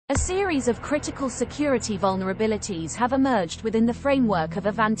A series of critical security vulnerabilities have emerged within the framework of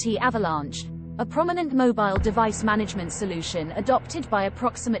Ivanti Avalanche, a prominent mobile device management solution adopted by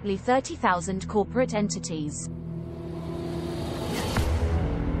approximately 30,000 corporate entities.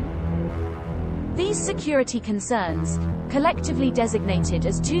 These security concerns, collectively designated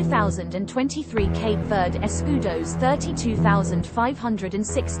as 2023 Cape Verde Escudos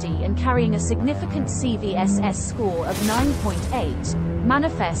 32560 and carrying a significant CVSS score of 9.8,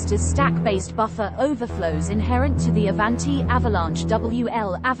 manifest as stack-based buffer overflows inherent to the Ivanti Avalanche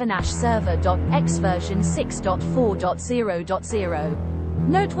WL Avalanche Server.X version 6.4.0.0.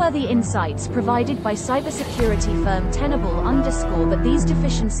 Noteworthy insights provided by cybersecurity firm Tenable underscore that these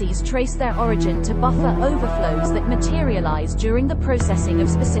deficiencies trace their origin to buffer overflows that materialize during the processing of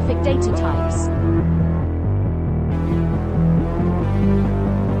specific data types.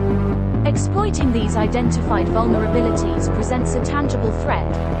 Exploiting these identified vulnerabilities presents a tangible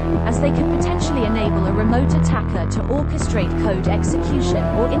threat, as they could potentially enable a remote attacker to orchestrate code execution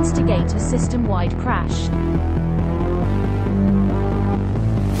or instigate a system-wide crash.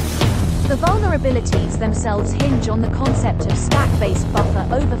 The vulnerabilities themselves hinge on the concept of stack-based buffer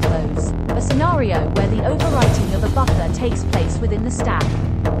overflows, a scenario where the overwriting of a buffer takes place within the stack.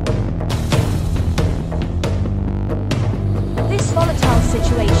 This volatile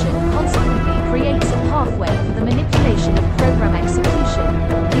situation consequently creates a pathway for the manipulation of program execution,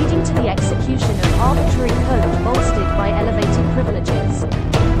 leading to the execution of arbitrary code bolstered by elevated privileges.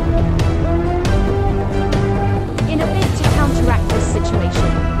 In a bid to counteract this situation,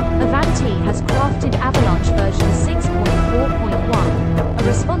 Ivanti has crafted Avalanche version 6.4.1, a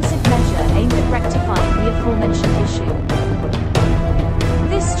responsive measure aimed at rectifying the aforementioned issue.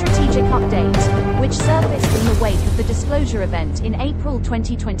 This strategic update, which surfaced in the wake of the disclosure event in April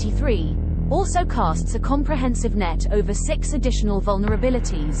 2023, also casts a comprehensive net over 6 additional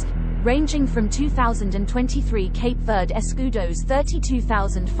vulnerabilities, ranging from 2023 Cape Verde Escudos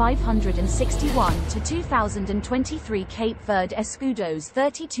 32561 to 2023 Cape Verde Escudos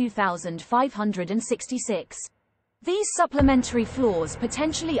 32566. These supplementary flaws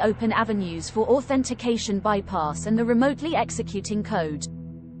potentially open avenues for authentication bypass and the remotely executing code.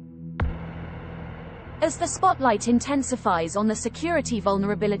 As the spotlight intensifies on the security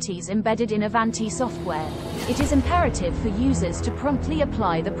vulnerabilities embedded in Ivanti software, it is imperative for users to promptly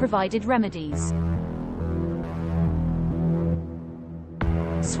apply the provided remedies.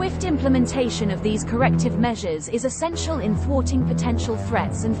 Swift implementation of these corrective measures is essential in thwarting potential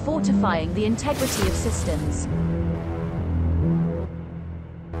threats and fortifying the integrity of systems.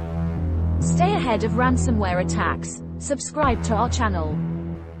 Stay ahead of ransomware attacks. Subscribe to our channel.